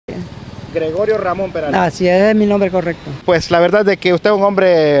Gregorio Ramón Peralta. Así es mi nombre correcto. Pues la verdad es que usted es un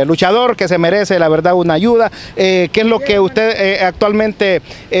hombre luchador que se merece, la verdad, una ayuda. ¿Qué es lo que usted actualmente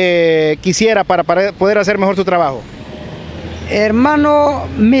quisiera para poder hacer mejor su trabajo? Hermano,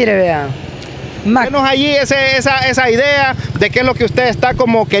 mire, vea. Denos allí esa idea de qué es lo que usted está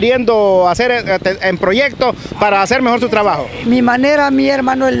como queriendo hacer en proyecto para hacer mejor su trabajo. Mi manera, mi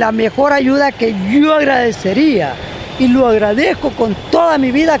hermano, es la mejor ayuda que yo agradecería. Y lo agradezco con toda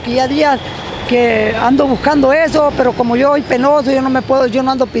mi vida, que ya días que ando buscando eso, pero como yo soy penoso, yo no me puedo, yo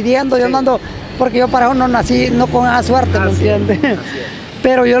no ando pidiendo, yo no ando, porque yo para eso no nací, no con esa suerte, ¿me entiendes?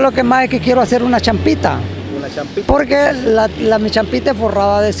 Pero yo lo que más es que quiero hacer una champita. Una champita. Porque mi champita es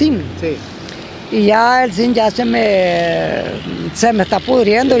forrada de zinc. Sí. Y ya el zinc ya se me está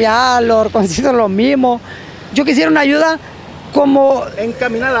pudriendo, ya los horconcitos lo mismo. Yo quisiera una ayuda como...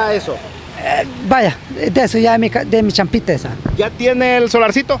 encaminada a eso. Vaya, de eso ya de mi champita esa. ¿Ya tiene el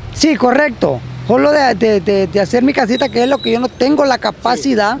solarcito? Sí, correcto. Solo de hacer mi casita, que es lo que yo no tengo la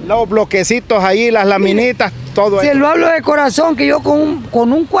capacidad. Sí. Los bloquecitos ahí, las laminitas, todo eso. Si lo hablo de corazón, que yo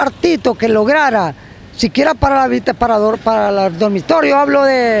con un cuartito que lograra, siquiera para el dormitorio, hablo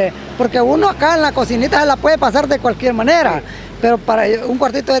de... Porque uno acá en la cocinita se la puede pasar de cualquier manera. Sí. Pero para un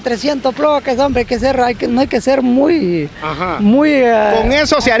cuartito de 300 bloques, hombre, no hay que ser muy... Ajá. Con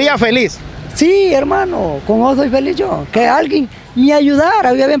eso se haría feliz. Sí, hermano, con eso soy feliz yo. Que alguien me ayudara,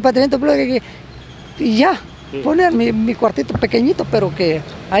 había bien para 300 bloques y ya, sí. Poner mi cuartito pequeñito, pero que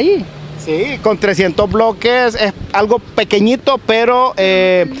ahí. Sí, con 300 bloques es algo pequeñito, pero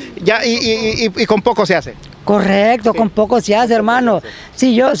ya y con poco se hace. Correcto, sí. Con poco se hace, hermano.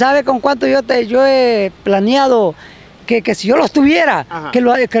 Sí, ¿sabe con cuánto yo he planeado que si yo los tuviera, que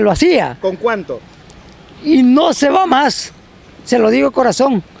lo hacía? ¿Con cuánto? Y no se va más, se lo digo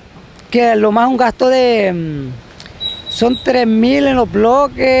corazón, que lo más un gasto de... son 3,000 en los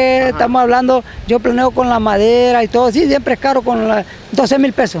bloques. Ajá. Estamos hablando, yo planeo con la madera y todo, sí, siempre es caro, con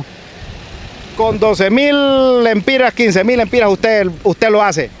 12,000 pesos. Con 12,000 lempiras, 15,000 lempiras, usted lo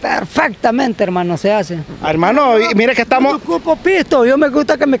hace. Perfectamente, hermano, se hace. Hermano, y mire que estamos... Yo ocupo pisto, yo me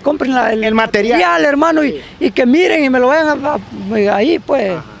gusta que me compren el material, hermano, sí. y que miren y me lo vayan ahí,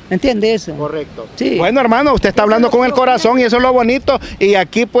 pues. Ajá. ¿Entiende eso? Correcto. Sí. Bueno, hermano, usted está hablando con el corazón y eso es lo bonito. Y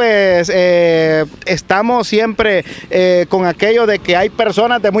aquí, pues, estamos siempre con aquello de que hay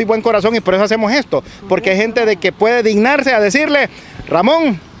personas de muy buen corazón y por eso hacemos esto. Porque hay gente de que puede dignarse a decirle,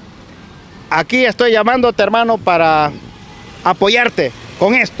 Ramón, aquí estoy llamándote, hermano, para apoyarte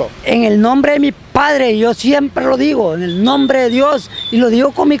con esto. En el nombre de mi Padre, yo siempre lo digo, en el nombre de Dios, y lo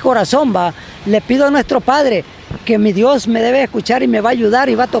digo con mi corazón, va. Le pido a nuestro Padre que mi Dios me debe escuchar y me va a ayudar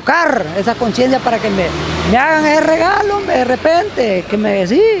y va a tocar esa conciencia para que me hagan ese regalo, de repente, que me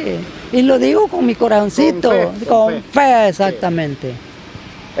sí. Y lo digo con mi corazoncito, con fe, exactamente. Sí.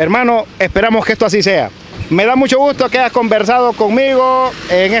 Hermano, esperamos que esto así sea. Me da mucho gusto que hayas conversado conmigo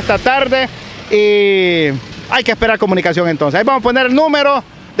en esta tarde y hay que esperar comunicación entonces. Ahí vamos a poner el número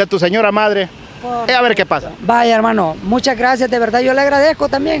de tu señora madre. A ver qué pasa. Vaya, hermano, muchas gracias, de verdad yo le agradezco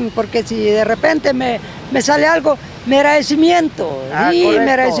también, porque si de repente me sale algo, mi agradecimiento, y mi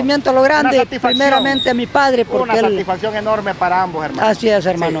agradecimiento a lo grande, primeramente a mi padre. Porque una satisfacción enorme para ambos, hermano. Así es,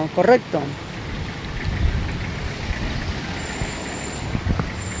 hermano, sí. Correcto.